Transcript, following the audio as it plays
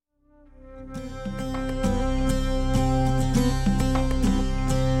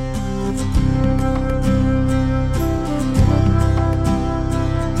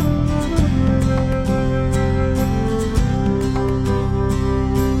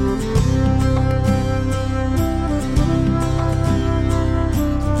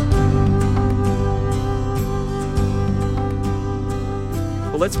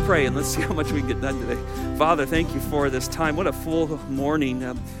Let's pray and let's see how much we can get done today. Father, thank you for this time. What a full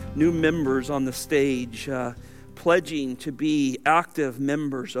morning. New members on the stage, pledging to be active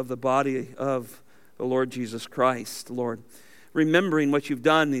members of the body of the Lord Jesus Christ, Lord. Remembering what you've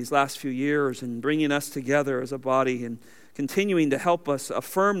done these last few years and bringing us together as a body and continuing to help us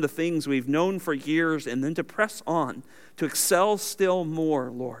affirm the things we've known for years and then to press on, to excel still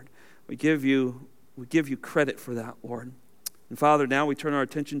more, Lord. We give you credit for that, Lord. And Father, now we turn our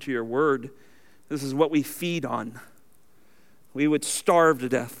attention to your word. This is what we feed on. We would starve to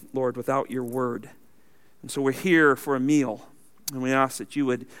death, Lord, without your word. And so we're here for a meal, and we ask that you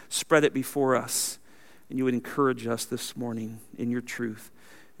would spread it before us and you would encourage us this morning in your truth.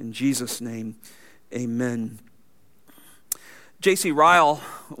 In Jesus' name, amen. J.C. Ryle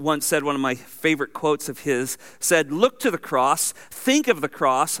once said, one of my favorite quotes of his, said, "Look to the cross, think of the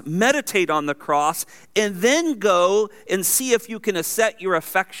cross, meditate on the cross, and then go and see if you can set your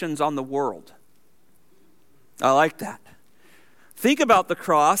affections on the world." I like that. Think about the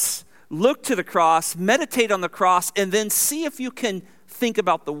cross, look to the cross, meditate on the cross, and then see if you can think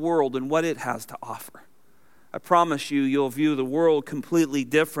about the world and what it has to offer. I promise you'll view the world completely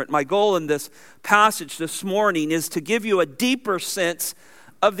different. My goal in this passage this morning is to give you a deeper sense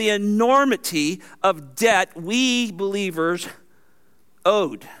of the enormity of debt we believers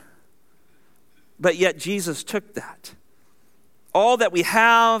owed. But yet Jesus took that. All that we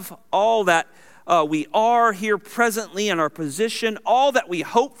have, all that we are here presently in our position, all that we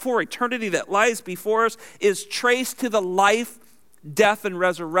hope for, eternity that lies before us, is traced to the life, death, and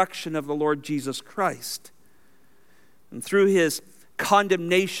resurrection of the Lord Jesus Christ. And through his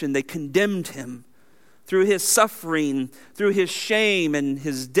condemnation, they condemned him. Through his suffering, through his shame and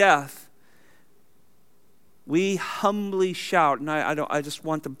his death, we humbly shout, and I just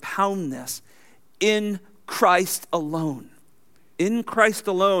want to pound this, in Christ alone. In Christ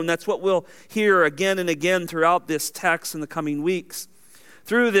alone. That's what we'll hear again and again throughout this text in the coming weeks.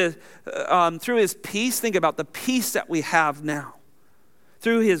 Through his peace, think about the peace that we have now.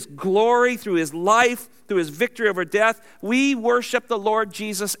 Through his glory, through his life, through his victory over death, we worship the Lord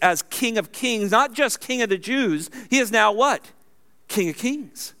Jesus as King of Kings, not just King of the Jews. He is now what? King of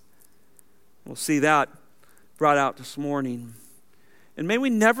Kings. We'll see that brought out this morning. And may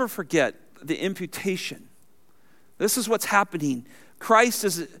we never forget the imputation. This is what's happening. Christ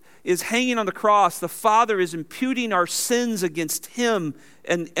is hanging on the cross. The Father is imputing our sins against him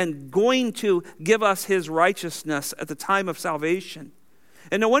and going to give us his righteousness at the time of salvation.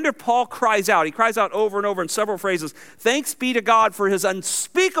 And no wonder Paul cries out. He cries out over and over in several phrases, "Thanks be to God for his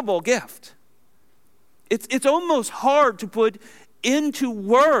unspeakable gift." It's almost hard to put into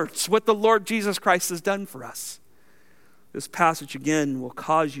words what the Lord Jesus Christ has done for us. This passage again will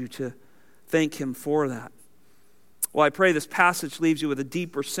cause you to thank him for that. Well, I pray this passage leaves you with a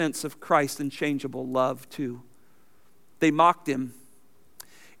deeper sense of Christ's unchangeable love too. They mocked him,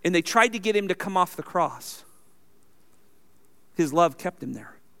 and they tried to get him to come off the cross. His love kept him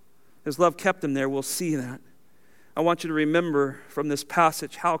there. His love kept him there. We'll see that. I want you to remember from this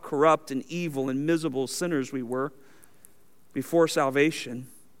passage how corrupt and evil and miserable sinners we were before salvation,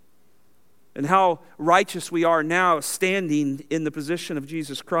 and how righteous we are now standing in the position of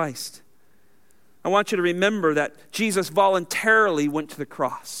Jesus Christ. I want you to remember that Jesus voluntarily went to the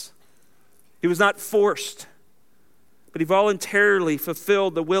cross. He was not forced, but he voluntarily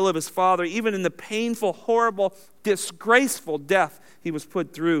fulfilled the will of his Father, even in the painful, horrible, disgraceful death he was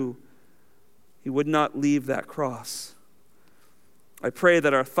put through. He would not leave that cross. I pray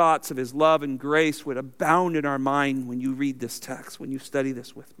that our thoughts of his love and grace would abound in our mind when you read this text, when you study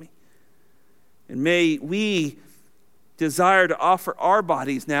this with me. And may we desire to offer our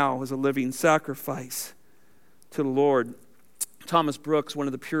bodies now as a living sacrifice to the Lord. Thomas Brooks, one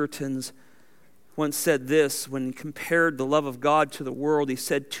of the Puritans, once said this when he compared the love of God to the world. He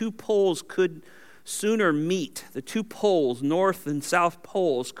said, two poles could sooner meet. The two poles, north and south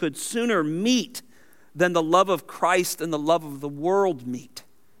poles, could sooner meet than the love of Christ and the love of the world meet.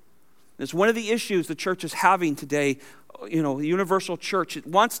 It's one of the issues the church is having today. The universal church, it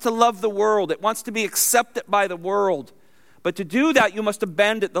wants to love the world. It wants to be accepted by the world. But to do that, you must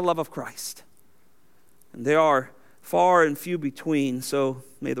abandon the love of Christ. And they are far and few between, so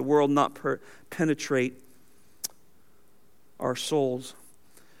may the world not penetrate our souls.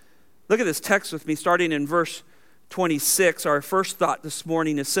 Look at this text with me, starting in verse 26. Our first thought this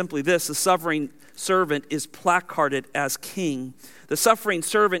morning is simply this: the suffering servant is placarded as king. The suffering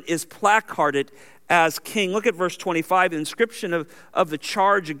servant is placarded as king. Look at verse 25. The inscription of the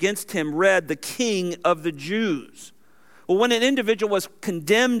charge against him read, "The King of the Jews." Well, when an individual was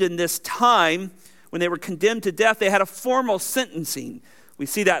condemned in this time, when they were condemned to death, they had a formal sentencing. We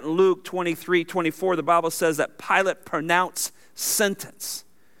see that in Luke 23:24. The Bible says that Pilate pronounced sentence,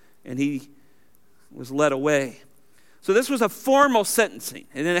 and he was led away. So this was a formal sentencing,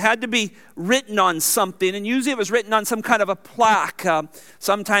 and it had to be written on something, and usually it was written on some kind of a plaque,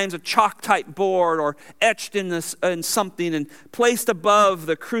 sometimes a chalk-type board, or etched in something and placed above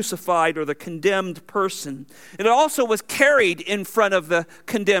the crucified or the condemned person. And it also was carried in front of the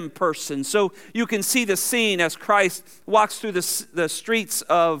condemned person. So you can see the scene as Christ walks through the streets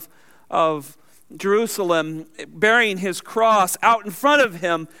of Jerusalem, bearing his cross. Out in front of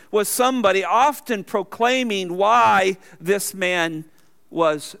him was somebody often proclaiming why this man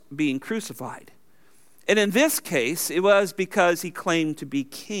was being crucified. And in this case, it was because he claimed to be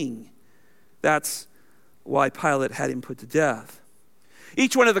king. That's why Pilate had him put to death.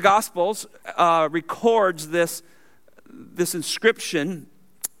 Each one of the Gospels records this inscription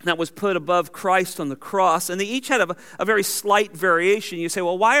that was put above Christ on the cross, and they each had a very slight variation. You say,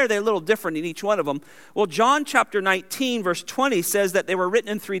 well, why are they a little different in each one of them? Well, John chapter 19, verse 20 says that they were written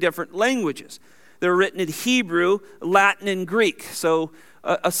in 3 different languages. They were written in Hebrew, Latin, and Greek. So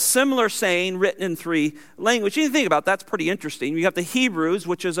a similar saying written in 3 languages. You think about that, that's pretty interesting. You have the Hebrews,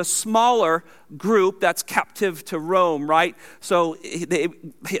 which is a smaller group that's captive to Rome, right? So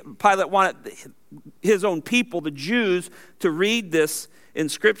Pilate wanted his own people, the Jews, to read this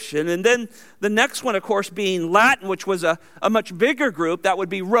inscription. And then the next one, of course, being Latin, which was a much bigger group. That would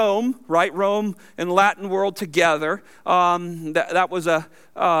be Rome, right? Rome and Latin world together. That was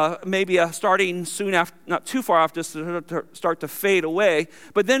maybe starting soon after, not too far after, to start to fade away.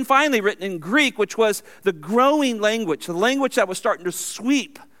 But then finally written in Greek, which was the growing language, the language that was starting to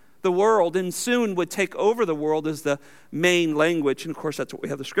sweep the world and soon would take over the world as the main language. And of course, that's what we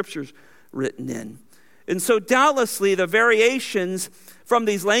have the scriptures written in. And so doubtlessly the variations from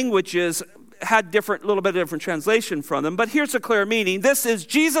these languages had little bit of different translation from them. But here's a clear meaning. This is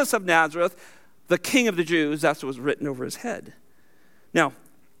Jesus of Nazareth, the King of the Jews. That's what was written over his head. Now,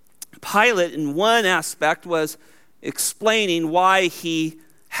 Pilate in one aspect was explaining why he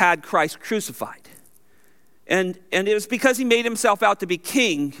had Christ crucified. And it was because he made himself out to be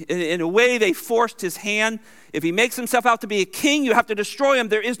king. In a way, they forced his hand. If he makes himself out to be a king, you have to destroy him.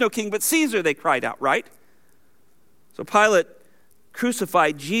 There is no king but Caesar, they cried out, right? So Pilate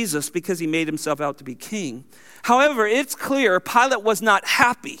crucified Jesus because he made himself out to be king. However, it's clear Pilate was not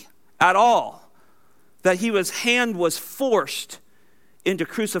happy at all that his hand was forced into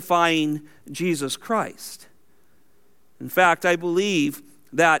crucifying Jesus Christ. In fact, I believe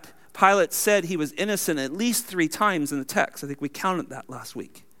that Pilate said he was innocent at least 3 times in the text. I think we counted that last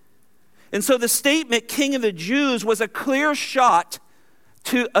week. And so the statement, King of the Jews, was a clear shot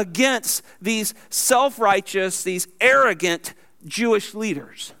against these self-righteous, these arrogant Jewish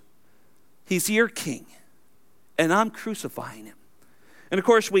leaders. He's your king, and I'm crucifying him. And of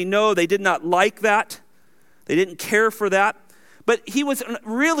course, we know they did not like that. They didn't care for that. But he was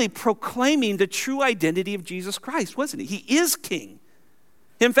really proclaiming the true identity of Jesus Christ, wasn't he? He is king.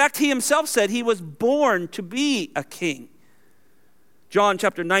 In fact, he himself said he was born to be a king. John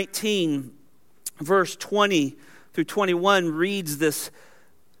chapter 19, verse 20 through 21 reads this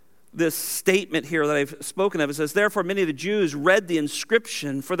statement here that I've spoken of. It says, therefore many of the Jews read the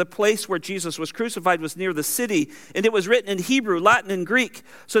inscription, for the place where Jesus was crucified was near the city, and it was written in Hebrew, Latin, and Greek.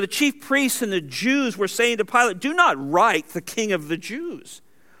 So the chief priests and the Jews were saying to Pilate, do not write the King of the Jews,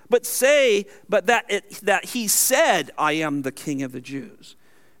 but say that he said, I am the King of the Jews.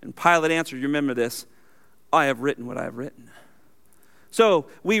 And Pilate answered, you remember this, I have written what I have written. So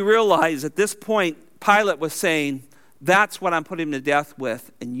we realize at this point, Pilate was saying, that's what I'm putting him to death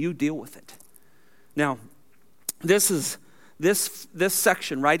with, and you deal with it. Now, this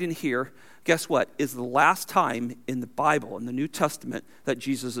section right in here, guess what, is the last time in the Bible, in the New Testament, that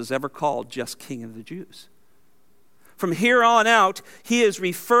Jesus is ever called just King of the Jews. From here on out, he is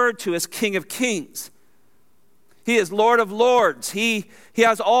referred to as King of Kings. He is Lord of Lords. He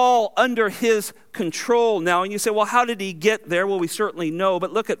has all under his control now. And you say, well, how did he get there? Well, we certainly know.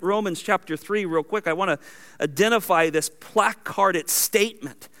 But look at Romans chapter 3 real quick. I want to identify this placarded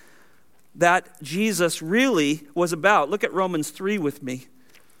statement that Jesus really was about. Look at Romans 3 with me.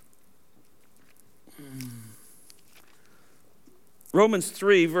 Romans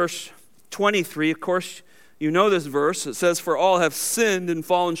 3, verse 23. Of course, you know this verse. It says, for all have sinned and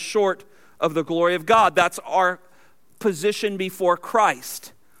fallen short of the glory of God. That's our position before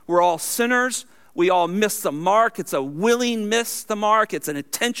Christ. We're all sinners. We all miss the mark. It's a willing miss the mark. It's an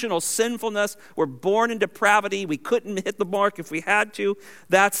intentional sinfulness. We're born in depravity. We couldn't hit the mark if we had to.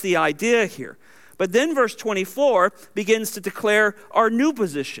 That's the idea here. But then verse 24 begins to declare our new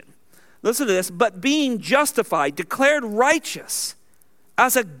position. Listen to this. But being justified, declared righteous,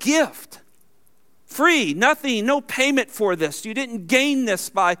 as a gift. Free, nothing, no payment for this. You didn't gain this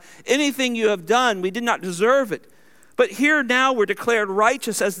by anything you have done. We did not deserve it. But here now we're declared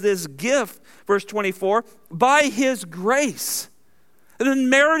righteous as this gift, verse 24, by his grace, an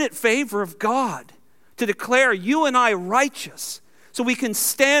unmerited favor of God to declare you and I righteous so we can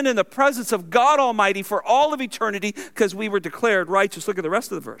stand in the presence of God Almighty for all of eternity because we were declared righteous. Look at the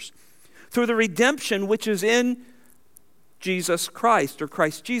rest of the verse. Through the redemption which is in Jesus Christ, or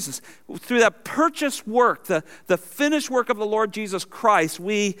Christ Jesus. Through that purchase work, the finished work of the Lord Jesus Christ,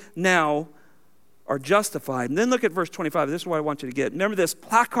 we now are justified. And then look at verse 25. This is what I want you to get. Remember this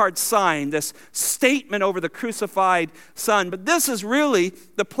placard sign, this statement over the crucified Son. But this is really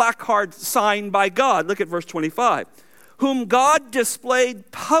the placard sign by God. Look at verse 25. Whom God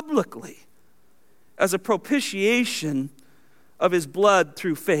displayed publicly as a propitiation of his blood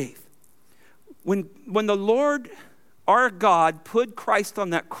through faith. When the Lord our God put Christ on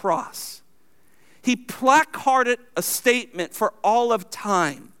that cross, he placarded a statement for all of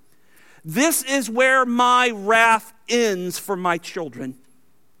time. This is where my wrath ends for my children.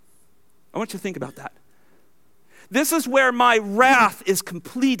 I want you to think about that. This is where my wrath is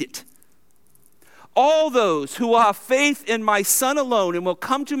completed. All those who have faith in my Son alone and will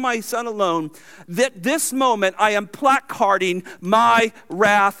come to my Son alone, that this moment I am placarding my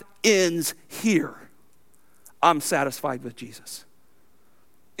wrath ends here. I'm satisfied with Jesus.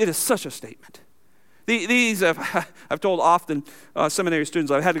 It is such a statement. These I've told often seminary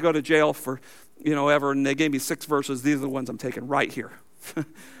students I've had to go to jail for ever, and they gave me 6 verses. These are the ones I'm taking right here.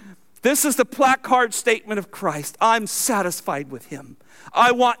 This is the placard statement of Christ. I'm satisfied with him.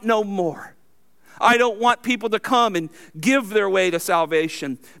 I want no more. I don't want people to come and give their way to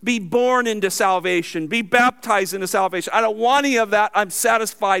salvation, be born into salvation, be baptized into salvation. I don't want any of that. I'm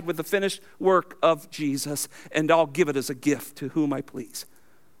satisfied with the finished work of Jesus, and I'll give it as a gift to whom I please.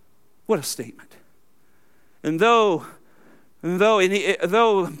 What a statement. And though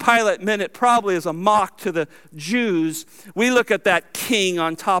Pilate meant it probably as a mock to the Jews, we look at that king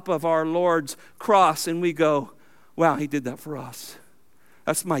on top of our Lord's cross and we go, wow, he did that for us.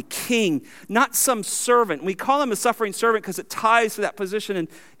 That's my king, not some servant. We call him a suffering servant because it ties to that position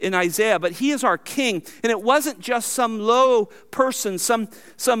in Isaiah, but he is our king. And it wasn't just some low person, some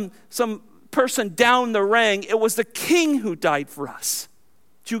person down the rank. It was the king who died for us.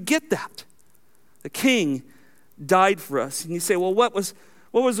 Do you get that? The king died for us. And you say, well, what was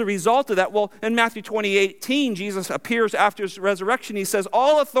the result of that? Well, in Matthew 20:18, Jesus appears after his resurrection. He says,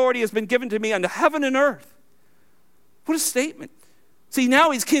 all authority has been given to me unto heaven and earth. What a statement. See,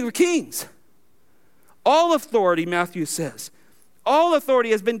 now he's King of Kings. All authority, Matthew says, all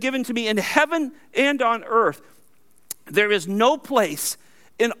authority has been given to me in heaven and on earth. There is no place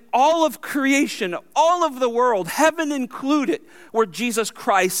in all of creation, all of the world, heaven included, where Jesus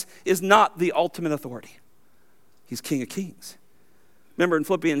Christ is not the ultimate authority. He's King of Kings. Remember in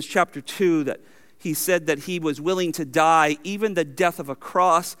Philippians chapter 2 that he said that he was willing to die, even the death of a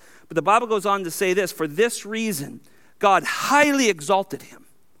cross. But the Bible goes on to say this, for this reason, God highly exalted him.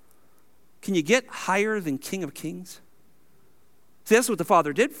 Can you get higher than King of Kings? See, that's what the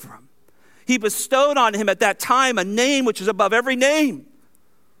Father did for him. He bestowed on him at that time a name which is above every name.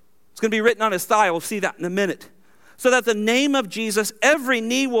 It's going to be written on his thigh. We'll see that in a minute. So that the name of Jesus, every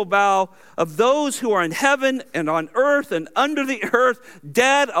knee will bow of those who are in heaven and on earth and under the earth,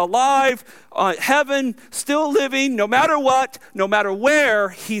 dead, alive, heaven, still living, no matter what, no matter where,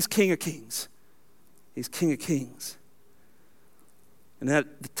 he's King of Kings. He's King of Kings.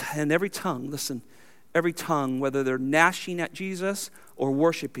 And every tongue, listen, every tongue, whether they're gnashing at Jesus or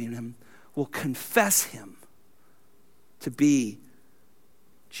worshiping him, will confess him to be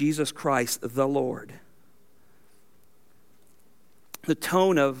Jesus Christ the Lord. The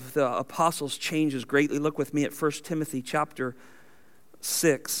tone of the apostles changes greatly. Look with me at 1 Timothy chapter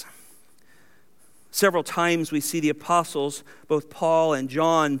 6. Several times we see the apostles, both Paul and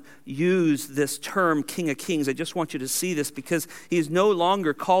John, use this term King of Kings. I just want you to see this because he is no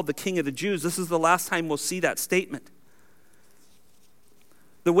longer called the King of the Jews. This is the last time we'll see that statement.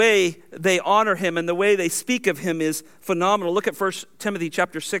 The way they honor him and the way they speak of him is phenomenal. Look at 1 Timothy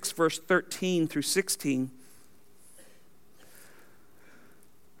chapter 6, verse 13 through 16.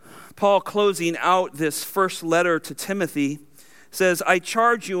 Paul, closing out this first letter to Timothy, says, I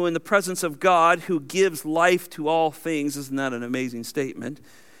charge you in the presence of God who gives life to all things. Isn't that an amazing statement?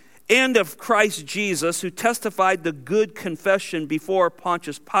 And of Christ Jesus, who testified the good confession before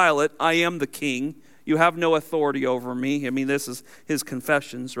Pontius Pilate, I am the king. You have no authority over me. I mean, this is his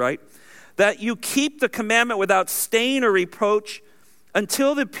confessions, right? That you keep the commandment without stain or reproach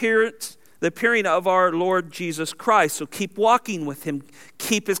until the the appearing of our Lord Jesus Christ. So keep walking with him.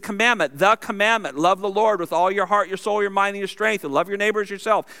 Keep his commandment, the commandment. Love the Lord with all your heart, your soul, your mind, and your strength, and love your neighbor as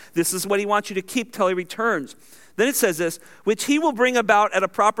yourself. This is what he wants you to keep till he returns. Then it says this, which he will bring about at a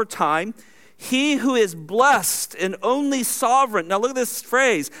proper time, he who is blessed and only sovereign. Now look at this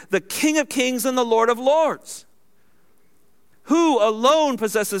phrase, the King of kings and the Lord of lords, who alone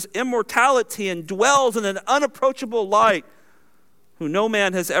possesses immortality and dwells in an unapproachable light, who no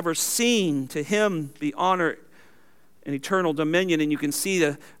man has ever seen. To him be honor and eternal dominion. And you can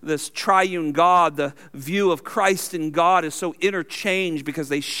see this triune God, the view of Christ and God is so interchanged because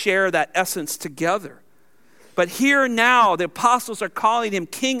they share that essence together. But here now, the apostles are calling him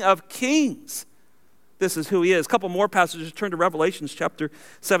King of Kings. This is who he is. A couple more passages. Turn to Revelations chapter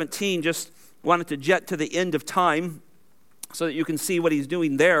 17. Just wanted to jet to the end of time so that you can see what he's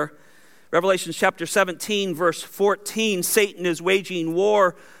doing there. Revelation chapter 17, verse 14, Satan is waging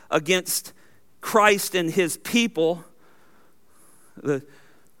war against Christ and his people. The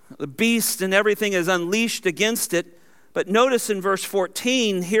beast and everything is unleashed against it. But notice in verse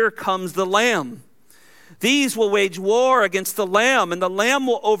 14, here comes the Lamb. These will wage war against the Lamb, and the Lamb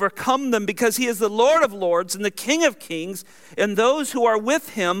will overcome them, because he is the Lord of lords and the King of kings, and those who are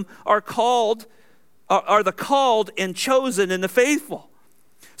with him are the called and chosen and the faithful.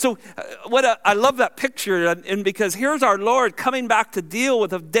 So I love that picture, and because here's our Lord coming back to deal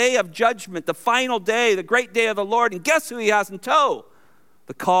with a day of judgment, the final day, the great day of the Lord, and guess who he has in tow?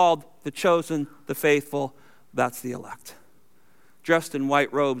 The called, the chosen, the faithful. That's the elect. Dressed in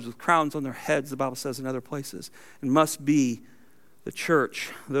white robes with crowns on their heads, the Bible says in other places. And must be the church,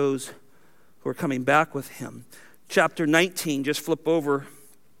 those who are coming back with him. Chapter 19, just flip over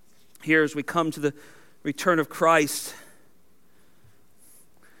here as we come to the return of Christ.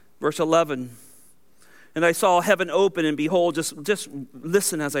 Verse 11. And I saw heaven open, and behold, just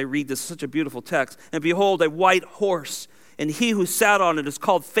listen as I read this, such a beautiful text. And behold, a white horse, and he who sat on it is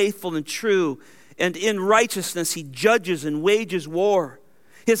called Faithful and True, and in righteousness he judges and wages war.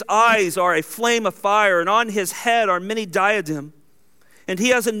 His eyes are a flame of fire, and on his head are many diadems. And he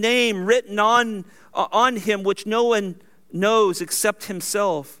has a name written on him which no one knows except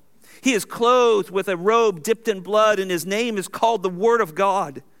himself. He is clothed with a robe dipped in blood, and his name is called the Word of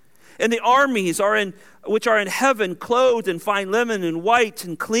God. And the armies which are in heaven, clothed in fine linen and white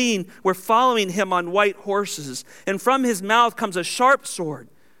and clean, were following him on white horses. And from his mouth comes a sharp sword,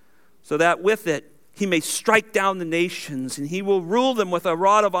 so that with it he may strike down the nations, and he will rule them with a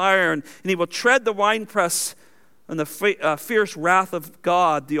rod of iron, and he will tread the winepress and the fierce wrath of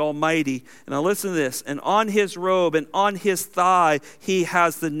God the Almighty. And now listen to this. And on his robe and on his thigh he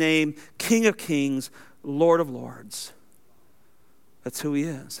has the name King of Kings, Lord of Lords. That's who he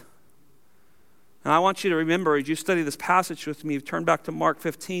is. Now I want you to remember, as you study this passage with me, turn back to Mark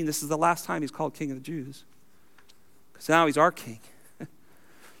 15. This is the last time he's called King of the Jews, because now he's our King.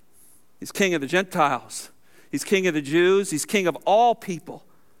 He's King of the Gentiles. He's King of the Jews. He's King of all people.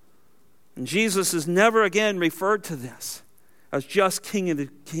 And Jesus is never again referred to this as just King of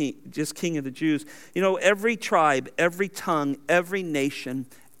the Jews. You know, every tribe, every tongue, every nation,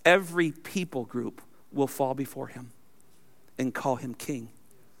 every people group will fall before him and call him King.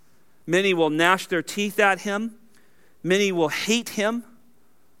 Many will gnash their teeth at him. Many will hate him.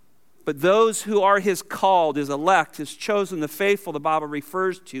 But those who are his called, his elect, his chosen, the faithful, the Bible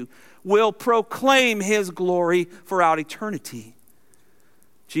refers to, will proclaim his glory throughout eternity.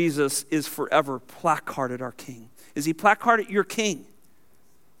 Jesus is forever placarded our King. Is he placarded your King?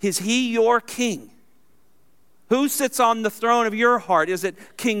 Is he your King? Who sits on the throne of your heart? Is it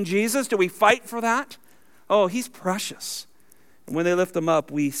King Jesus? Do we fight for that? Oh, he's precious. And when they lift him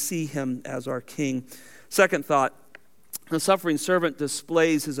up, we see him as our King. Second thought, the suffering servant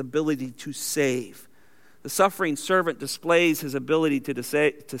displays his ability to save. The suffering servant displays his ability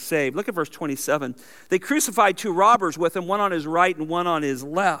to save. Look at verse 27. They crucified two robbers with him, one on his right and one on his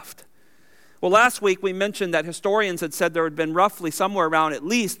left. Well, last week we mentioned that historians had said there had been roughly somewhere around at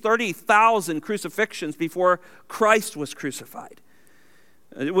least 30,000 crucifixions before Christ was crucified.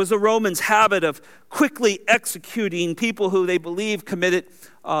 It was the Romans' habit of quickly executing people who they believed committed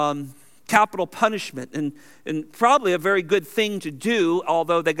capital punishment, and probably a very good thing to do,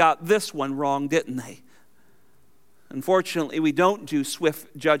 although they got this one wrong, didn't they? Unfortunately, we don't do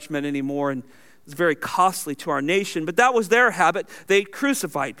swift judgment anymore, and it's very costly to our nation, but that was their habit. They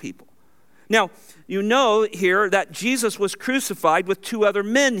crucified people. Now, you know here that Jesus was crucified with two other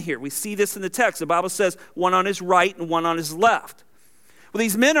men here. We see this in the text. The Bible says one on his right and one on his left. Well,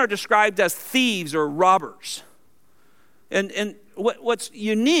 these men are described as thieves or robbers. And what's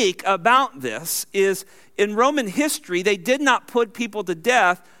unique about this is in Roman history, they did not put people to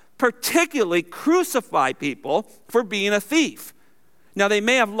death particularly crucify people for being a thief. Now, they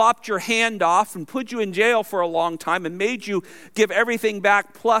may have lopped your hand off and put you in jail for a long time and made you give everything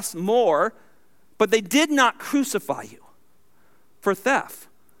back plus more, but they did not crucify you for theft.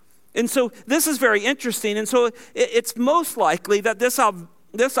 And so this is very interesting. And so it's most likely that this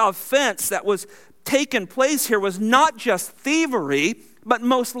offense that was taking place here was not just thievery, but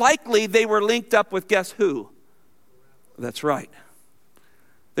most likely they were linked up with guess who? That's right.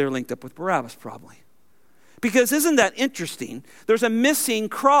 They were linked up with Barabbas probably. Because isn't that interesting? There's a missing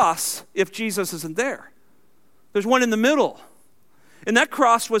cross if Jesus isn't there. There's one in the middle. And that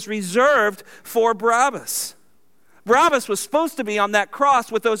cross was reserved for Barabbas. Barabbas was supposed to be on that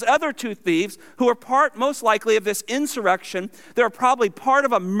cross with those other two thieves who are part, most likely, of this insurrection. They're probably part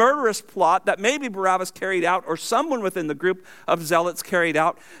of a murderous plot that maybe Barabbas carried out or someone within the group of zealots carried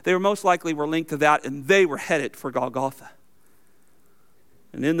out. They were most likely were linked to that, and they were headed for Golgotha.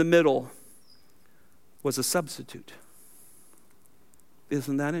 And in the middle was a substitute.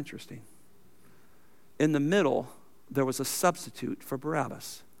 Isn't that interesting? In the middle, there was a substitute for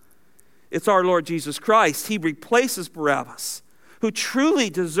Barabbas. It's our Lord Jesus Christ. He replaces Barabbas, who truly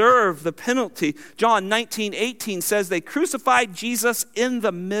deserved the penalty. John 19:18 says they crucified Jesus in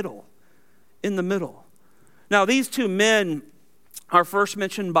the middle. In the middle. Now, these two men are first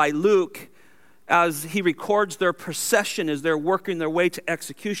mentioned by Luke as he records their procession as they're working their way to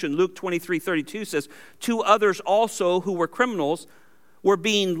execution. Luke 23:32 says, two others also who were criminals were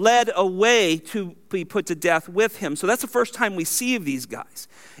being led away to be put to death with him. So that's the first time we see of these guys.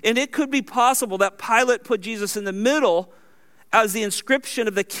 And it could be possible that Pilate put Jesus in the middle as the inscription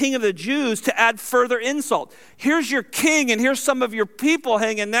of the King of the Jews to add further insult. Here's your king, and here's some of your people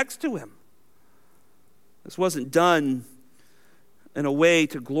hanging next to him. This wasn't done in a way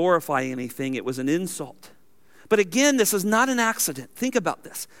to glorify anything. It was an insult. But again, this is not an accident. Think about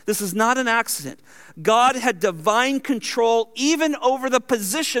this. This is not an accident. God had divine control even over the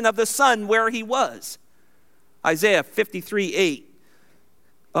position of the Son where he was. Isaiah 53:8.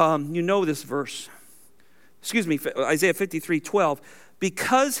 You know this verse. Isaiah 53:12.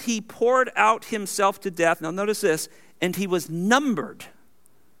 Because he poured out himself to death. Now notice this. And he was numbered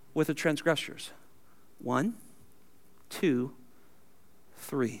with the transgressors. 1, 2,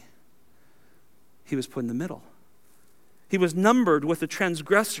 3. He was put in the middle. He was numbered with the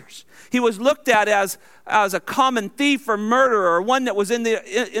transgressors. He was looked at as a common thief or murderer, or one that was in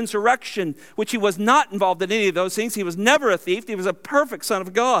the insurrection, which he was not involved in any of those things. He was never a thief. He was a perfect Son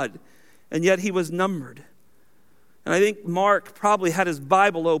of God. And yet he was numbered. And I think Mark probably had his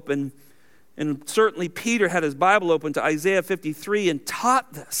Bible open, and certainly Peter had his Bible open to Isaiah 53 and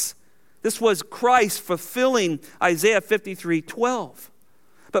taught this. This was Christ fulfilling Isaiah 53:12.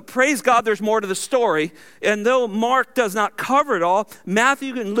 But praise God, there's more to the story. And though Mark does not cover it all,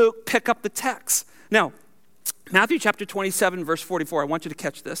 Matthew and Luke pick up the text. Now, Matthew chapter 27, verse 44, I want you to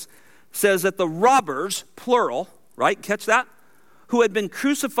catch this, says that the robbers, plural, right, catch that? Who had been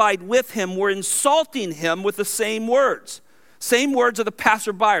crucified with him were insulting him with the same words. Same words of the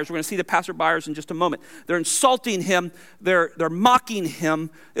passerbyers. We're going to see the passerbyers in just a moment. They're insulting him. They're mocking him.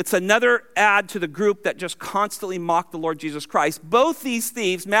 It's another add to the group that just constantly mocked the Lord Jesus Christ. Both these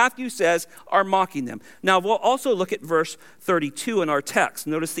thieves, Matthew says, are mocking them. Now, we'll also look at verse 32 in our text.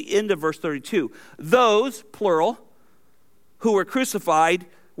 Notice the end of verse 32. Those, plural, who were crucified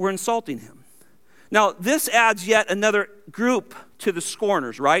were insulting him. Now, this adds yet another group to the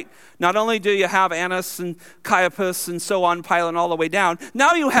scorners, right? Not only do you have Annas and Caiaphas and so on, Pilate all the way down,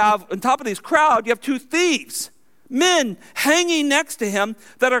 now you have, on top of this crowd, you have two thieves, men hanging next to him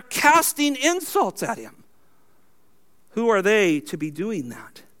that are casting insults at him. Who are they to be doing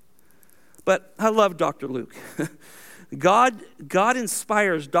that? But I love Dr. Luke. God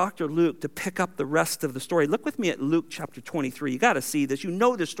inspires Dr. Luke to pick up the rest of the story. Look with me at Luke chapter 23. You got to see this. You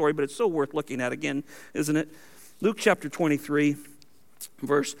know this story, but it's so worth looking at again, isn't it? Luke chapter 23,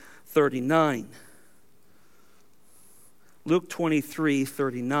 verse 39. Luke 23,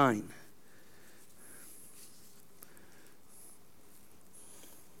 39.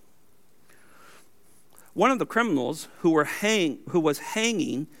 One of the criminals who were hanged,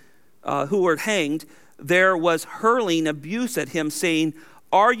 there was hurling abuse at him, saying,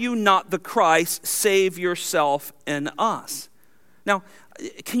 "Are you not the Christ? Save yourself and us." Now,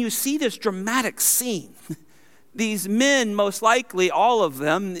 can you see this dramatic scene? These men, most likely, all of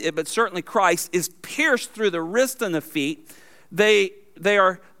them, but certainly Christ, is pierced through the wrist and the feet. They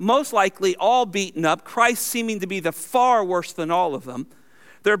are most likely all beaten up, Christ seeming to be the far worse than all of them.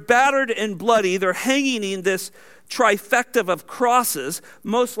 They're battered and bloody. They're hanging in this trifecta of crosses,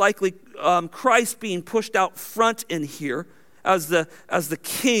 most likely Christ being pushed out front in here. as the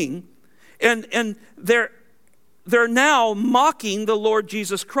king, and they're now mocking the Lord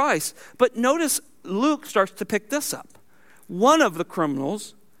Jesus Christ. But notice Luke starts to pick this up. One of the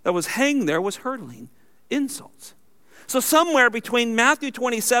criminals that was hanged there was hurling insults. So somewhere between Matthew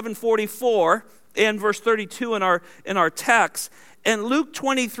 27:44 and verse 32 in our text, and Luke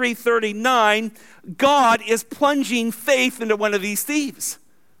 23:39, God is plunging faith into one of these thieves.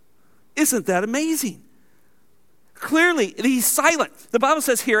 Isn't that amazing? Clearly, he's silent. The Bible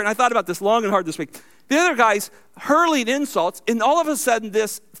says here, and I thought about this long and hard this week, the other guy's hurling insults, and all of a sudden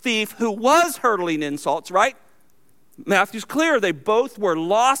this thief who was hurling insults, right? Matthew's clear. They both were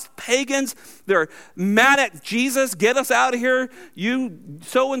lost pagans. They're mad at Jesus. Get us out of here, you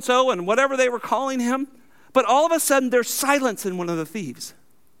so-and-so, and whatever they were calling him. But all of a sudden, there's silence in one of the thieves.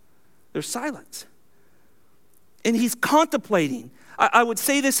 There's silence. And he's contemplating. I would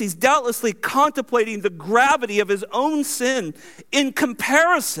say this, he's doubtlessly contemplating the gravity of his own sin in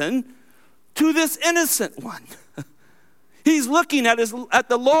comparison to this innocent one. He's looking at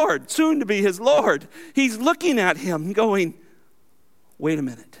the Lord, soon to be his Lord. He's looking at him going, wait a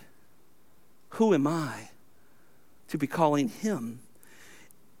minute. Who am I to be calling him?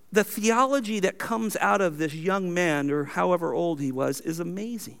 The theology that comes out of this young man, or however old he was, is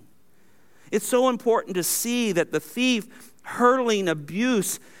amazing. It's so important to see that the thief hurling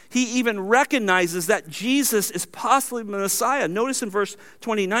abuse, he even recognizes that Jesus is possibly the Messiah. Notice in verse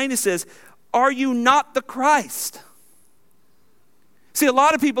 29 it says, "Are you not the Christ?" See, a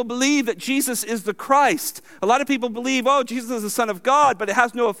lot of people believe that Jesus is the Christ. A lot of people believe, oh, Jesus is the Son of God, but it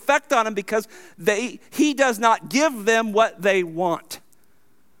has no effect on them because he does not give them what they want.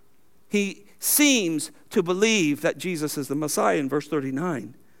 He seems to believe that Jesus is the Messiah in verse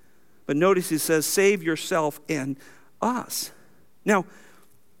 39. But notice he says, save yourself and us. Now,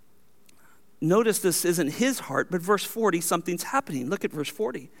 notice this isn't his heart, but verse 40, something's happening. Look at verse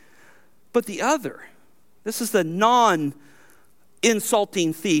 40. But the other, this is the non-insulting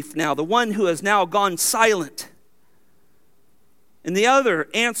thief now, the one who has now gone silent. And the other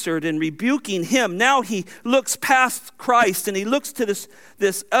answered in rebuking him. Now he looks past Christ and he looks to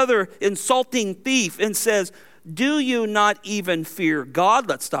this other insulting thief and says, do you not even fear God?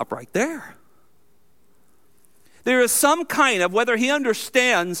 Let's stop right there. There is some kind of, whether he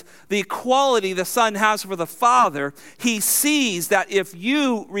understands the equality the Son has for the Father, he sees that if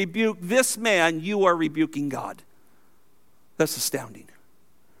you rebuke this man, you are rebuking God. That's astounding.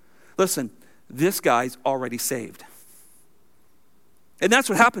 Listen, this guy's already saved. And that's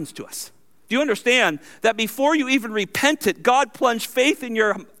what happens to us. Do you understand that before you even repented, God plunged faith in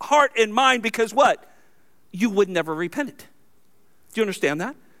your heart and mind because what? You would never repent it. Do you understand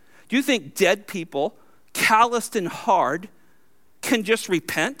that? Do you think dead people, calloused and hard, can just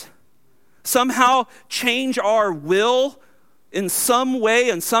repent? Somehow change our will in some way,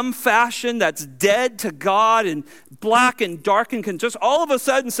 in some fashion that's dead to God and black and dark and can just all of a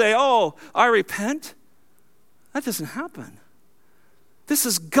sudden say, oh, I repent? That doesn't happen. This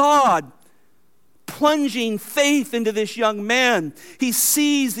is God plunging faith into this young man. He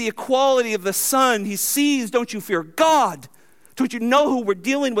sees the equality of the Son. He sees, don't you fear God? Don't you know who we're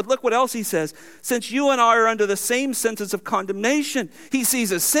dealing with? Look what else he says. Since you and I are under the same sentence of condemnation, he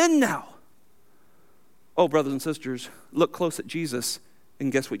sees a sin now. Oh, brothers and sisters, look close at Jesus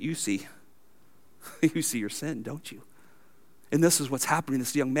and guess what you see? You see your sin, don't you? And this is what's happening.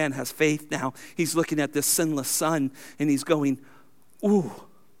 This young man has faith now. He's looking at this sinless son and he's going, ooh,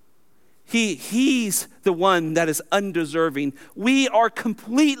 he's the one that is undeserving. We are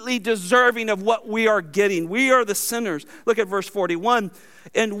completely deserving of what we are getting. We are the sinners. Look at verse 41.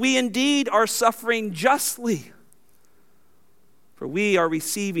 And we indeed are suffering justly, for we are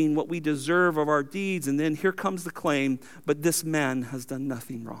receiving what we deserve of our deeds. And then here comes the claim, but this man has done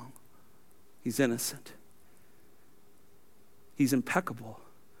nothing wrong. He's innocent. He's impeccable.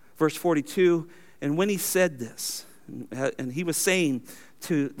 Verse 42, and when he said this, and he was saying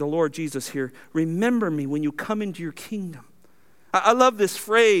to the Lord Jesus here, remember me when you come into your kingdom. I love this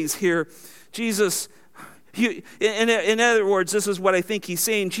phrase here. Jesus, in other words, this is what I think he's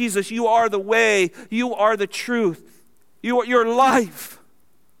saying. Jesus, you are the way, you are the truth, you are your life.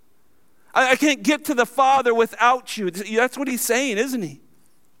 I can't get to the Father without you. That's what he's saying, isn't he?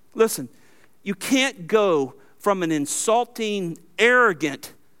 Listen, you can't go from an insulting,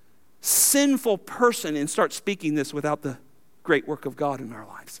 arrogant, sinful person and start speaking this without the great work of God in our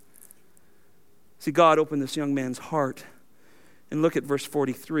lives. See, God opened this young man's heart. And look at verse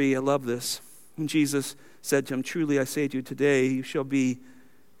 43. I love this. And Jesus said to him, truly I say to you, today you shall be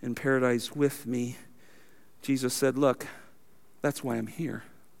in paradise with me. Jesus said, look, that's why I'm here.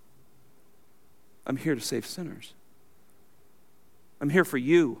 I'm here to save sinners. I'm here for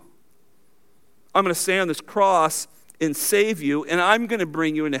you. I'm going to stay on this cross and save you, and I'm going to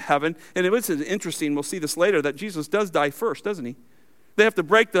bring you into heaven. And it was interesting, we'll see this later, that Jesus does die first, doesn't he? They have to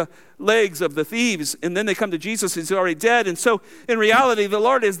break the legs of the thieves, and then they come to Jesus. He's already dead. And so, in reality, the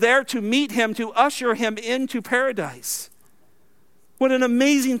Lord is there to meet him, to usher him into paradise. What an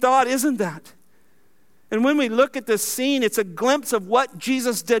amazing thought, isn't that? And when we look at this scene, it's a glimpse of what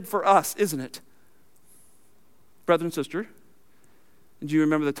Jesus did for us, isn't it? Brother and sister, do you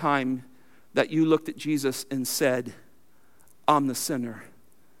remember the time that you looked at Jesus and said, I'm the sinner.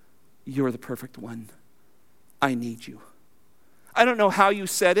 You're the perfect one. I need you. I don't know how you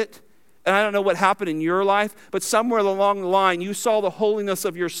said it, and I don't know what happened in your life, but somewhere along the line, you saw the holiness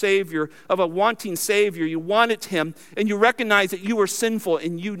of your Savior, of a wanting Savior. You wanted him, and you recognized that you were sinful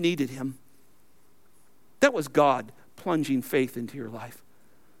and you needed him. That was God plunging faith into your life.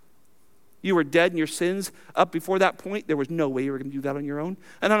 You were dead in your sins. Up before that point, there was no way you were going to do that on your own.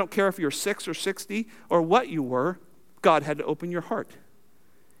 And I don't care if you're 6 or 60 or what you were, God had to open your heart.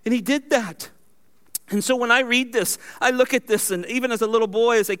 And he did that. And so when I read this, I look at this, and even as a little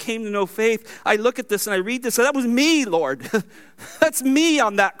boy, as I came to know faith, I look at this and I read this, and that was me, Lord. That's me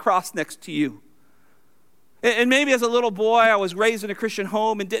on that cross next to you. And maybe as a little boy, I was raised in a Christian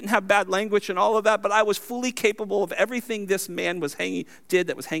home and didn't have bad language and all of that, but I was fully capable of everything this man did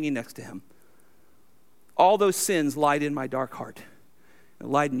that was hanging next to him. All those sins lied in my dark heart. It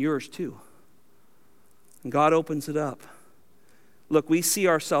lied in yours too. And God opens it up. Look, we see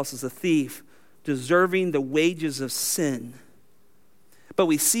ourselves as a thief, deserving the wages of sin. But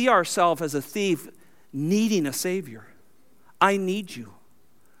we see ourselves as a thief needing a Savior. I need you.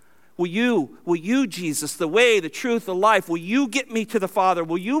 Will you, Jesus, the way, the truth, the life, will you get me to the Father?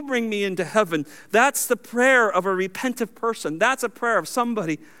 Will you bring me into heaven? That's the prayer of a repentant person. That's a prayer of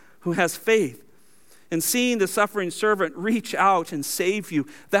somebody who has faith. And seeing the suffering servant reach out and save you,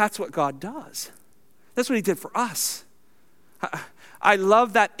 that's what God does. That's what he did for us. I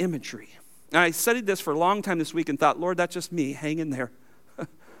love that imagery. And I studied this for a long time this week and thought, Lord, that's just me hanging there.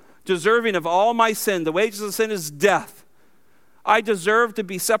 Deserving of all my sin. The wages of sin is death. I deserve to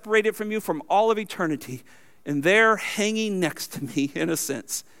be separated from you from all of eternity. And there, hanging next to me, in a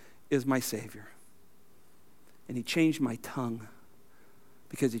sense, is my Savior. And he changed my tongue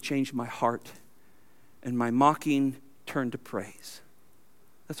because he changed my heart. And my mocking turned to praise.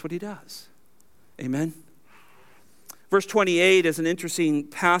 That's what he does. Amen? Verse 28 is an interesting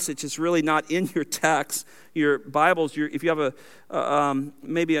passage. It's really not in your text, your Bibles. If you have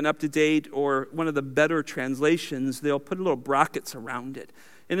maybe an up-to-date or one of the better translations, they'll put little brackets around it.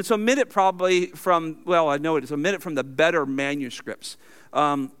 And it's omitted probably from, well, I know it's omitted from the better manuscripts.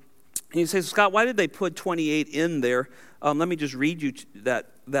 And you say, Scott, why did they put 28 in there? Let me just read you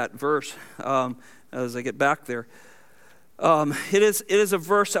that verse as I get back there. It is a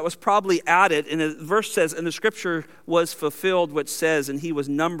verse that was probably added, and the verse says, and the scripture was fulfilled, which says, and he was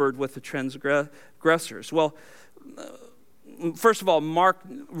numbered with the transgressors. Well, first of all, Mark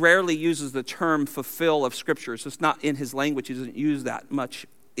rarely uses the term fulfill of scriptures. It's not in his language. He doesn't use that much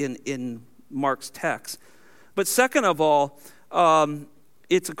in Mark's text. But second of all,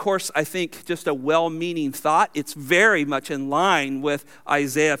 it's, of course, I think, just a well-meaning thought. It's very much in line with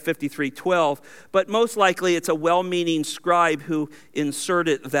Isaiah 53:12, but most likely it's a well-meaning scribe who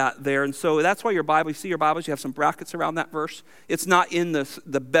inserted that there. And so that's why you see your Bibles, you have some brackets around that verse. It's not in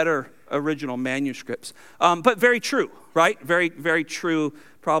the better original manuscripts. But very true, right? Very, very true,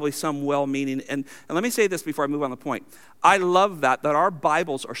 probably some well-meaning. And let me say this before I move on the point. I love that our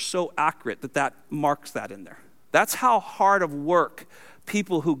Bibles are so accurate that marks that in there. That's how hard of work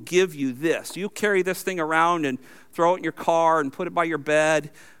people who give you this. You carry this thing around and throw it in your car and put it by your bed.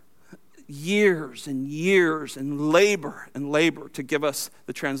 Years and years and labor to give us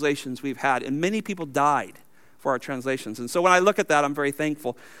the translations we've had. And many people died for our translations. And so when I look at that, I'm very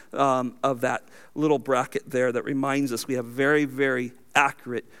thankful of that little bracket there that reminds us we have very, very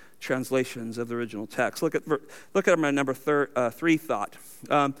accurate translations of the original text. Look at my number 3 thought.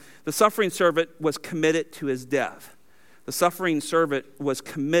 The suffering servant was committed to his death. The suffering servant was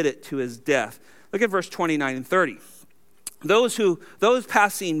committed to his death. Look at verse 29 and 30. Those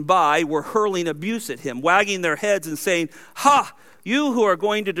passing by were hurling abuse at him, wagging their heads and saying, "Ha! You who are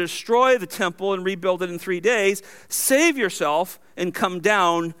going to destroy the temple and rebuild it in 3 days, save yourself and come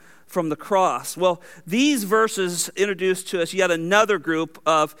down from the cross." Well, these verses introduce to us yet another group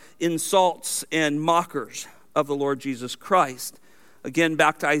of insults and mockers of the Lord Jesus Christ. Again,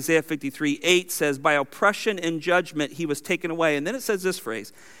 back to Isaiah 53:8 says, "By oppression and judgment he was taken away." And then it says this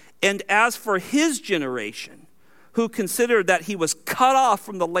phrase, "And as for his generation, who considered that he was cut off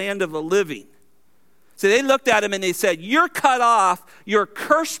from the land of the living." So they looked at him and they said, you're cut off, you're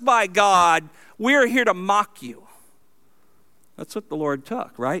cursed by God, we're here to mock you. That's what the Lord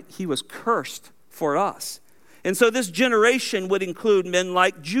took, right? He was cursed for us. And so this generation would include men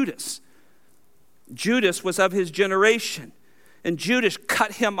like Judas. Judas was of his generation. And Judas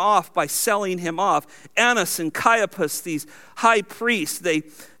cut him off by selling him off. Annas and Caiaphas, these high priests,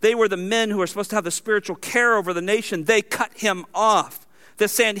 they were the men who were supposed to have the spiritual care over the nation. They cut him off. The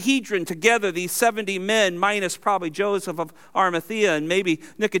Sanhedrin together, these 70 men, minus probably Joseph of Arimathea and maybe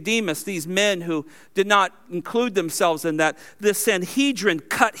Nicodemus, these men who did not include themselves in that. The Sanhedrin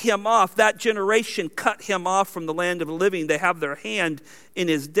cut him off. That generation cut him off from the land of the living. They have their hand in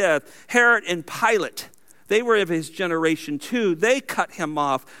his death. Herod and Pilate, they were of his generation too. They cut him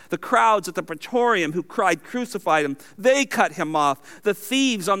off. The crowds at the Praetorium who cried, crucify him, they cut him off. The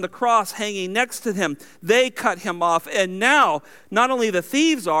thieves on the cross hanging next to him, they cut him off. And now, not only the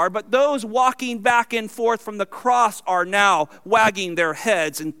thieves are, but those walking back and forth from the cross are now wagging their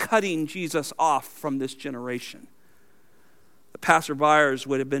heads and cutting Jesus off from this generation. The passerbyers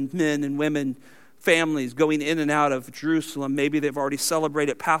would have been men and women, families going in and out of Jerusalem. Maybe they've already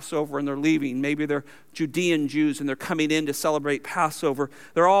celebrated Passover and they're leaving. Maybe they're Judean Jews and they're coming in to celebrate Passover.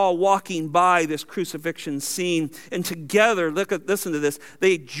 They're all walking by this crucifixion scene. And together, listen to this,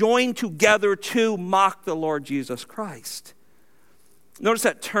 they join together to mock the Lord Jesus Christ. Notice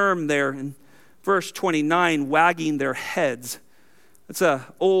that term there in verse 29, wagging their heads. It's an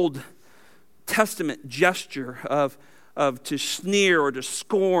Old Testament gesture of to sneer or to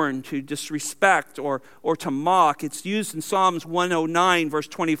scorn, to disrespect or to mock. It's used in Psalms 109, verse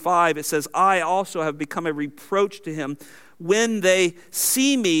 25. It says, I also have become a reproach to him. When they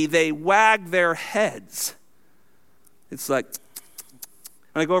see me, they wag their heads. It's like,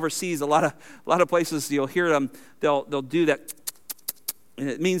 when I go overseas, a lot of places you'll hear them, they'll do that. And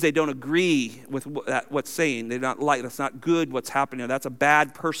it means they don't agree with what's saying. They don't like, that's not good what's happening. That's a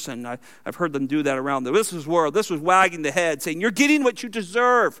bad person. I've heard them do that around this world. This was wagging the head, saying, you're getting what you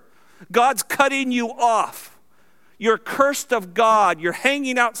deserve. God's cutting you off. You're cursed of God. You're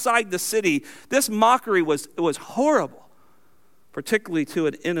hanging outside the city. This mockery was horrible, particularly to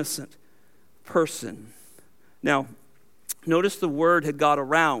an innocent person. Now, notice the word had got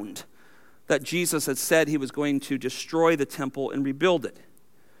around that Jesus had said he was going to destroy the temple and rebuild it.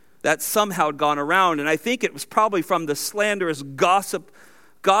 That somehow had gone around, and I think it was probably from the slanderous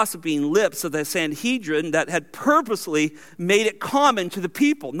gossiping lips of the Sanhedrin that had purposely made it common to the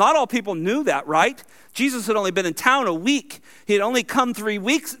people. Not all people knew that, right? Jesus had only been in town a week. He had only come 3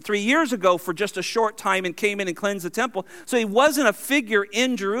 years ago for just a short time and came in and cleansed the temple. So he wasn't a figure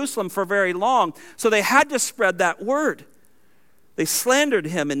in Jerusalem for very long. So they had to spread that word. They slandered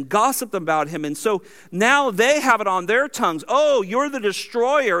him and gossiped about him. And so now they have it on their tongues. Oh, you're the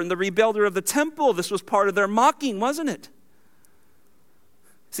destroyer and the rebuilder of the temple. This was part of their mocking, wasn't it?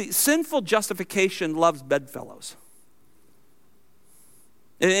 See, sinful justification loves bedfellows.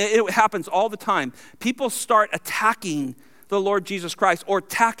 It happens all the time. People start attacking the Lord Jesus Christ or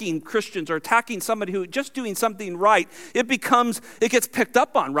attacking Christians or attacking somebody who just doing something right. It gets picked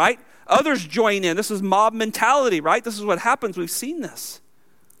up on, right? Others join in. This is mob mentality, right? This is what happens. We've seen this.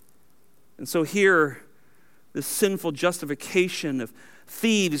 And so here, this sinful justification of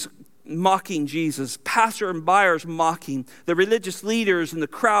thieves mocking Jesus, passerbyers mocking, the religious leaders and the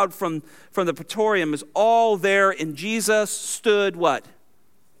crowd from the Praetorium is all there, and Jesus stood what?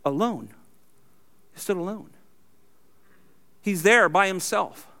 Alone. He stood alone. He's there by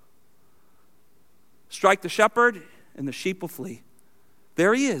himself. Strike the shepherd and the sheep will flee.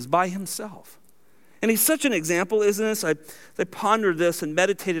 There he is by himself. And he's such an example, isn't this? I pondered this and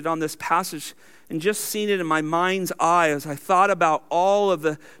meditated on this passage and just seen it in my mind's eye as I thought about all of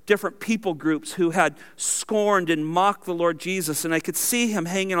the different people groups who had scorned and mocked the Lord Jesus. And I could see him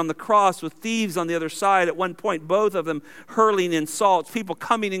hanging on the cross with thieves on the other side. At one point, both of them hurling insults, people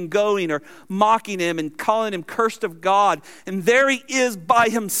coming and going or mocking him and calling him cursed of God. And there he is by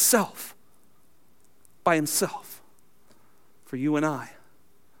himself for you and I.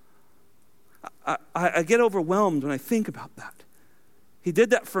 I get overwhelmed when I think about that. He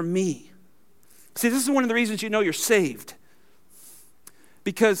did that for me. See, this is one of the reasons you know you're saved.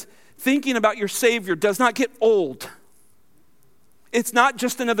 Because thinking about your Savior does not get old. It's not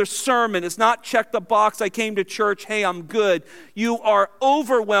just another sermon. It's not check the box, I came to church, hey, I'm good. You are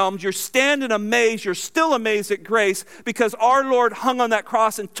overwhelmed. You're standing amazed. You're still amazed at grace because our Lord hung on that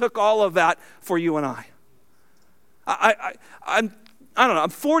cross and took all of that for you and I. I don't know, I'm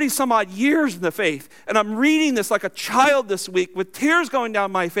 40 some odd years in the faith, and I'm reading this like a child this week with tears going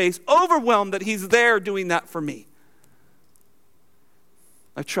down my face, overwhelmed that he's there doing that for me.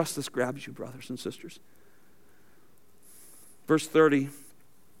 I trust this grabs you, brothers and sisters. Verse 30,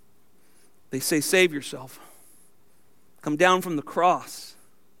 they say, save yourself. Come down from the cross.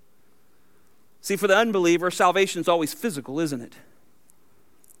 See, for the unbeliever, salvation is always physical, isn't it?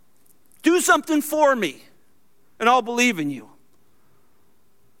 Do something for me, and I'll believe in you.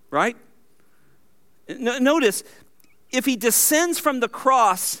 Right? Notice, if he descends from the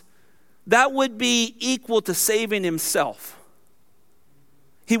cross, that would be equal to saving himself.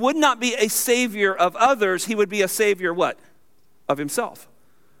 He would not be a savior of others. He would be a savior, what? Of himself.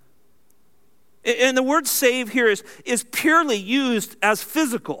 And the word save here is purely used as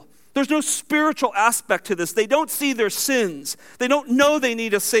physical. There's no spiritual aspect to this. They don't see their sins. They don't know they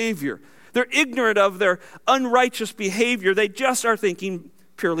need a savior. They're ignorant of their unrighteous behavior. They just are thinking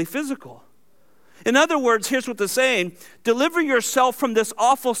purely physical. In other words, here's what they're saying. Deliver yourself from this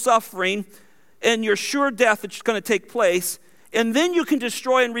awful suffering and your sure death that's going to take place, and then you can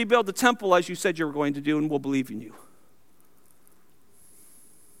destroy and rebuild the temple as you said you were going to do, and we'll believe in you.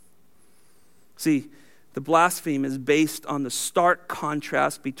 See, the blasphemy is based on the stark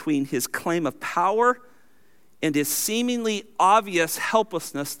contrast between his claim of power and his seemingly obvious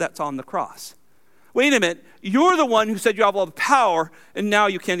helplessness that's on the cross. Wait a minute, you're the one who said you have all the power, and now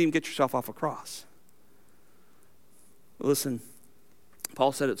you can't even get yourself off a cross. Listen,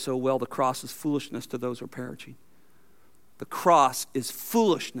 Paul said it so well, the cross is foolishness to those who are perishing. The cross is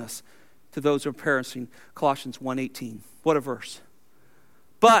foolishness to those who are perishing. Colossians 1:18. What a verse.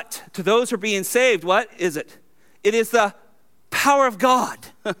 But to those who are being saved, what is it? It is the power of God.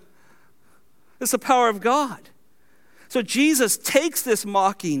 It's the power of God. So Jesus takes this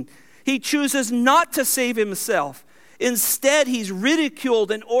mocking. He chooses not to save himself. Instead, he's ridiculed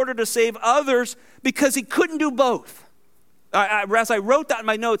in order to save others because he couldn't do both. As I wrote that in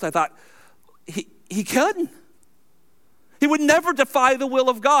my notes, I thought, he couldn't. He would never defy the will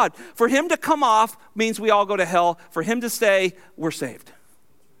of God. For him to come off means we all go to hell. For him to stay, we're saved.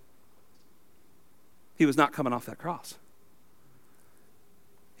 He was not coming off that cross.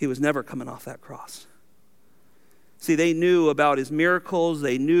 He was never coming off that cross. See, they knew about his miracles.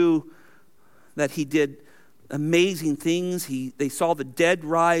 They knew that he did amazing things. They saw the dead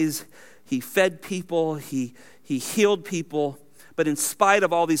rise. He fed people. He healed people. But in spite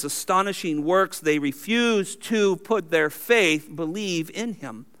of all these astonishing works, they refused to put their faith, believe in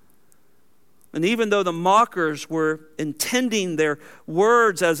him. And even though the mockers were intending their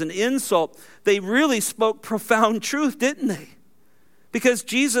words as an insult, they really spoke profound truth, didn't they? Because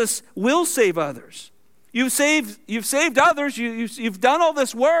Jesus will save others. You've saved others. You've done all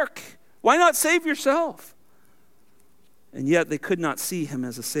this work. Why not save yourself? And yet they could not see him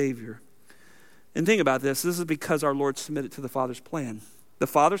as a savior. And think about this. This is because our Lord submitted to the Father's plan. The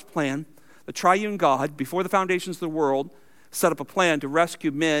Father's plan, the triune God, before the foundations of the world, set up a plan to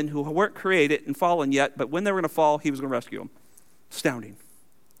rescue men who weren't created and fallen yet, but when they were going to fall, he was going to rescue them. Astounding.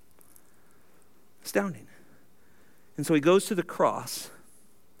 Astounding. And so he goes to the cross,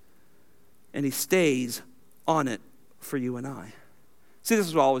 and he stays on it for you and I. See, this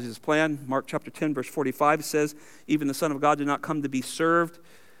is always his plan. Mark chapter 10, verse 45 says, even the Son of God did not come to be served,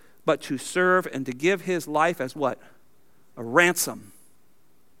 but to serve and to give his life as what? A ransom.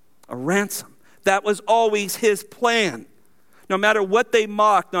 A ransom. That was always his plan. No matter what they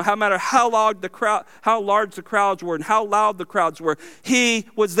mocked, no matter how large the crowds were and how loud the crowds were, he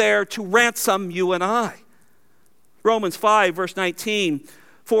was there to ransom you and I. Romans 5, verse 19,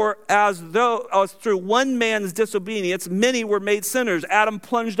 for as through one man's disobedience, many were made sinners. Adam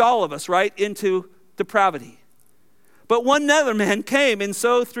plunged all of us, right, into depravity. But one other man came, and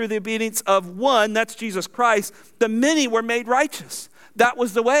so through the obedience of one, that's Jesus Christ, the many were made righteous. That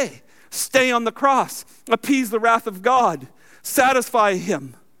was the way. Stay on the cross. Appease the wrath of God. Satisfy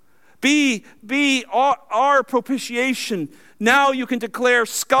him. Be our propitiation. Now you can declare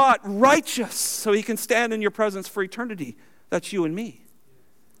Scott righteous so he can stand in your presence for eternity. That's you and me.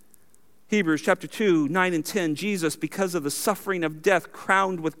 Hebrews chapter 2, 9 and 10, Jesus, because of the suffering of death,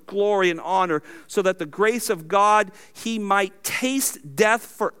 crowned with glory and honor, so that the grace of God, he might taste death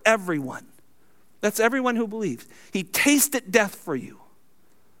for everyone. That's everyone who believes. He tasted death for you.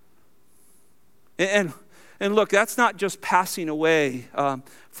 And look, that's not just passing away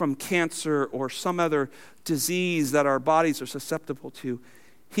from cancer or some other disease that our bodies are susceptible to.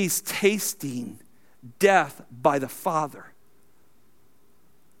 He's tasting death by the Father.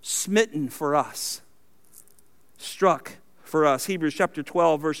 Smitten for us. Struck for us. Hebrews chapter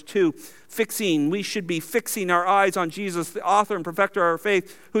 12, verse 2. We should be fixing our eyes on Jesus, the author and perfecter of our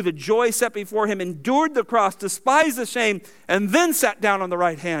faith, who the joy set before him endured the cross, despised the shame, and then sat down on the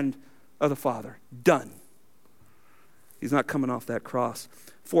right hand of the Father. Done. He's not coming off that cross.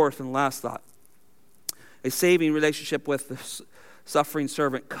 Fourth and last thought. A saving relationship with the suffering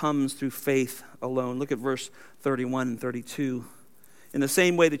servant comes through faith alone. Look at verse 31 and 32. In the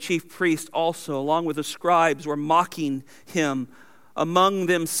same way, the chief priests also, along with the scribes, were mocking him among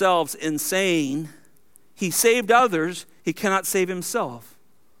themselves and saying, he saved others, he cannot save himself.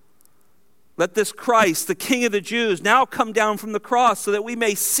 Let this Christ, the King of the Jews, now come down from the cross so that we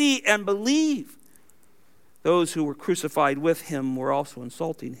may see and believe. Those who were crucified with him were also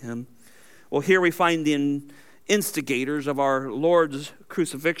insulting him. Well, here we find the instigators of our Lord's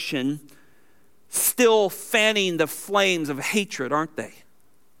crucifixion still fanning the flames of hatred, aren't they?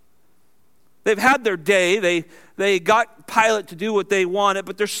 They've had their day. They got Pilate to do what they wanted,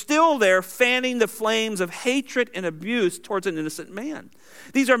 but they're still there fanning the flames of hatred and abuse towards an innocent man.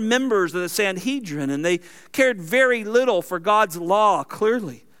 These are members of the Sanhedrin, and they cared very little for God's law,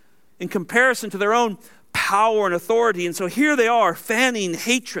 clearly, in comparison to their own power and authority. And so here they are, fanning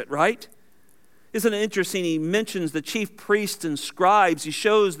hatred, right? Isn't it interesting? He mentions the chief priests and scribes. He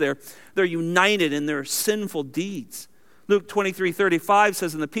shows they're united in their sinful deeds. Luke 23:35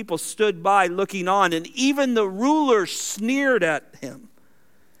 says, and the people stood by looking on, and even the rulers sneered at him.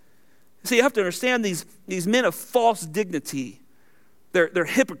 See, you have to understand these men of false dignity. They're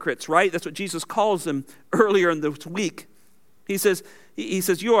hypocrites, right? That's what Jesus calls them earlier in this week. He says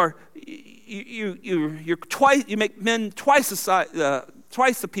you make men twice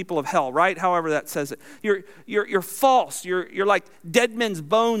the people of hell, right? However that says it. You're false. You're like dead men's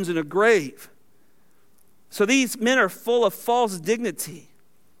bones in a grave. So these men are full of false dignity.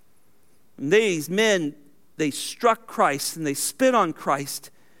 And these men, they struck Christ and they spit on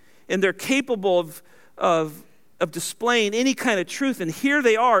Christ, and they're capable of displaying any kind of truth. And here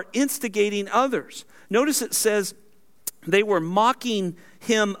they are instigating others. Notice it says they were mocking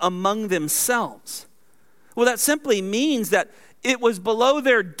him among themselves. Well, that simply means that it was below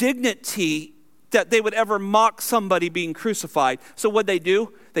their dignity that they would ever mock somebody being crucified. So what they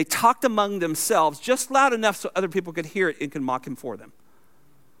do? They talked among themselves just loud enough so other people could hear it and could mock him for them.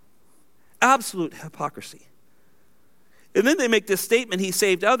 Absolute hypocrisy. And then they make this statement, he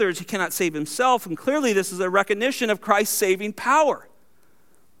saved others, he cannot save himself. And clearly this is a recognition of Christ's saving power.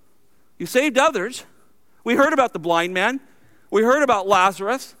 You saved others. We heard about the blind man. We heard about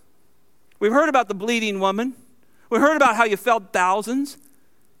Lazarus. We've heard about the bleeding woman. We heard about how you fed thousands.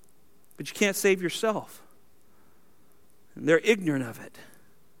 But you can't save yourself. And they're ignorant of it.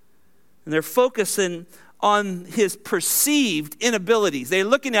 And they're focusing on his perceived inabilities. They're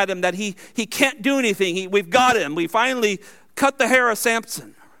looking at him that he can't do anything. We've got him. We finally cut the hair of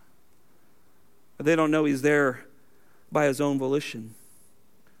Samson. But they don't know he's there by his own volition.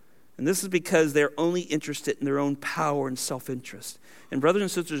 And this is because they're only interested in their own power and self-interest. And brothers and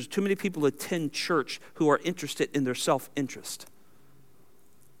sisters, too many people attend church who are interested in their self-interest.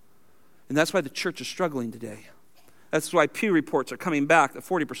 And that's why the church is struggling today. That's why Pew reports are coming back, that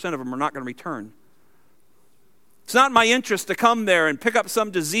 40% of them are not going to return. It's not my interest to come there and pick up some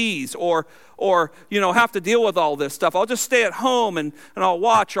disease or have to deal with all this stuff. I'll just stay at home and I'll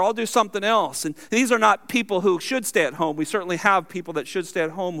watch, or I'll do something else. And these are not people who should stay at home. We certainly have people that should stay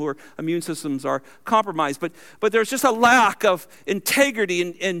at home who immune systems are compromised. But there's just a lack of integrity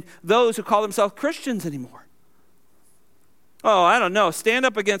in those who call themselves Christians anymore. Oh, I don't know. Stand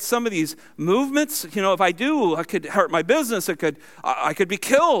up against some of these movements. If I do, I could hurt my business. I could be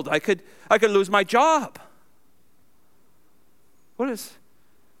killed. I could lose my job.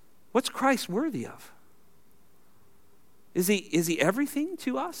 What's Christ worthy of? Is he everything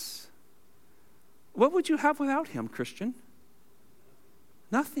to us? What would you have without him, Christian?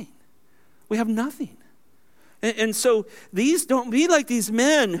 Nothing. We have nothing. And so don't be like these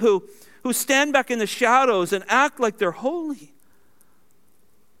men who stand back in the shadows and act like they're holy.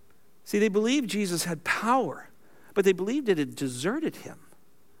 See, they believed Jesus had power, but they believed it had deserted him.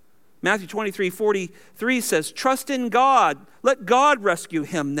 Matthew 23:43 says, trust in God. Let God rescue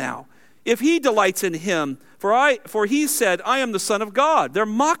him now, if he delights in him. For he said, I am the Son of God. They're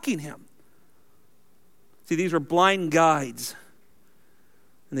mocking him. See, these were blind guides.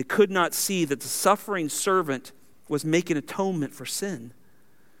 And they could not see that the suffering servant was making atonement for sin.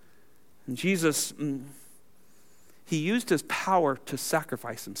 And Jesus, he used his power to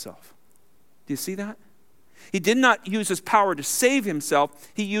sacrifice himself. Do you see that? He did not use his power to save himself.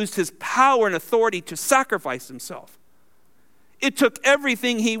 He used his power and authority to sacrifice himself. It took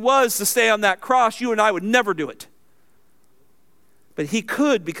everything he was to stay on that cross. You and I would never do it. But he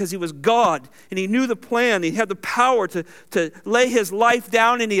could, because he was God, and he knew the plan. He had the power to lay his life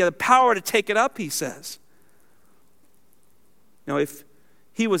down, and he had the power to take it up, he says. Now, if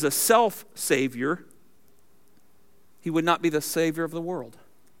he was a self-savior, he would not be the Savior of the world.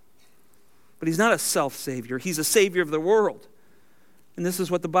 But he's not a self-savior. He's a Savior of the world. And this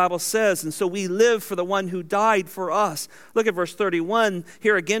is what the Bible says. And so we live for the one who died for us. Look at verse 31.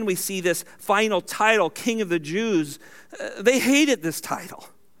 Here again we see this final title, King of the Jews. They hated this title.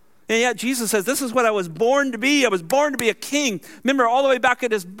 And yet Jesus says, this is what I was born to be. I was born to be a king. Remember, all the way back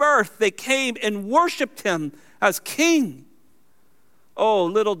at his birth, they came and worshiped him as king. Oh,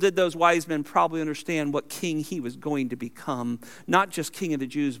 little did those wise men probably understand what king he was going to become. Not just King of the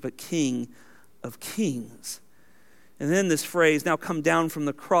Jews, but King of Kings. And then this phrase, now come down from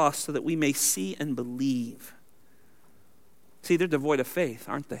the cross so that we may see and believe. See, they're devoid of faith,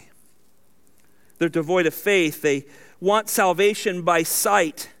 aren't they? They're devoid of faith. They want salvation by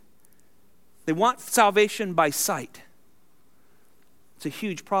sight. They want salvation by sight. It's a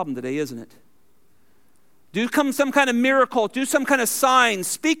huge problem today, isn't it? Do some kind of miracle, do some kind of sign,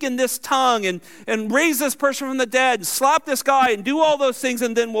 speak in this tongue and raise this person from the dead, slap this guy and do all those things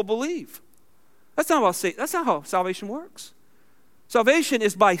and then we'll believe. That's not how salvation works. Salvation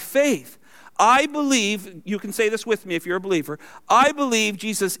is by faith. I believe, you can say this with me if you're a believer, I believe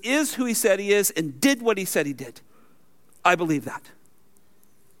Jesus is who he said he is and did what he said he did. I believe that.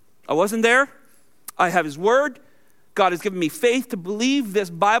 I wasn't there. I have his word. God has given me faith to believe this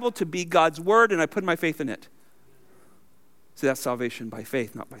Bible to be God's word, and I put my faith in it. See, that's salvation by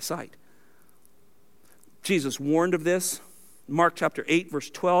faith, not by sight. Jesus warned of this. Mark chapter 8, verse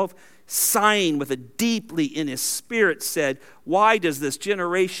 12, sighing with a deeply in his spirit said, why does this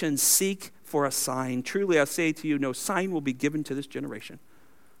generation seek for a sign? Truly I say to you, no sign will be given to this generation.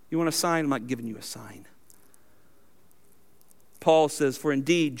 You want a sign? I'm not giving you a sign. Paul says, for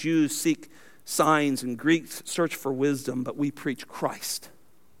indeed Jews seek signs and Greeks search for wisdom, but we preach Christ.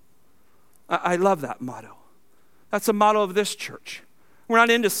 I love that motto. That's the motto of this church. We're not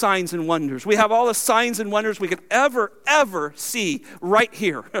into signs and wonders. We have all the signs and wonders we could ever see right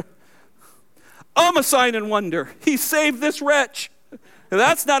here. I'm a sign and wonder. He saved this wretch. If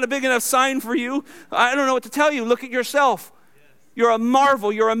that's not a big enough sign for you, I don't know what to tell you. Look at yourself. You're a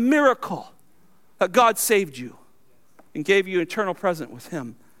marvel. You're a miracle that God saved you and gave you eternal present with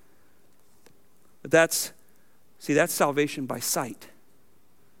him. But that's salvation by sight.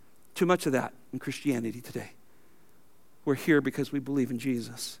 Too much of that in Christianity today. We're here because we believe in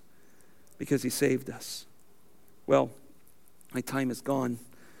Jesus, because he saved us. Well, my time is gone.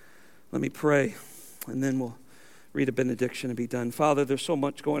 Let me pray, and then we'll read a benediction and be done. Father, there's so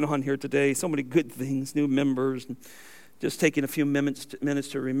much going on here today, so many good things, new members, and just taking a few minutes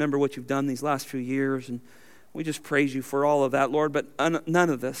to remember what you've done these last few years, and we just praise you for all of that, Lord, but none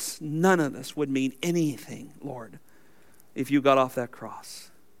of this would mean anything, Lord, if you got off that cross.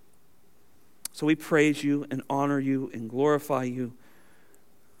 So we praise you and honor you and glorify you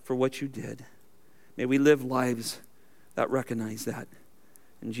for what you did. May we live lives that recognize that.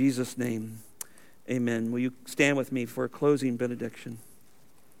 In Jesus' name, amen. Will you stand with me for a closing benediction?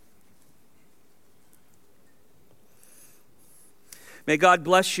 May God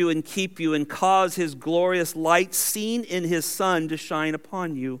bless you and keep you and cause his glorious light seen in his Son to shine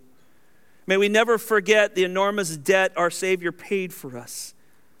upon you. May we never forget the enormous debt our Savior paid for us.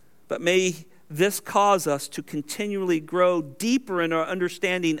 But may this cause us to continually grow deeper in our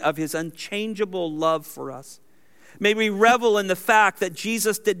understanding of his unchangeable love for us. May we revel in the fact that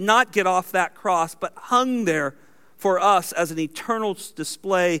Jesus did not get off that cross, but hung there for us as an eternal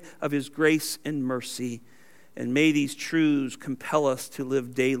display of his grace and mercy. And may these truths compel us to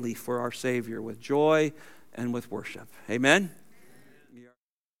live daily for our Savior with joy and with worship. Amen.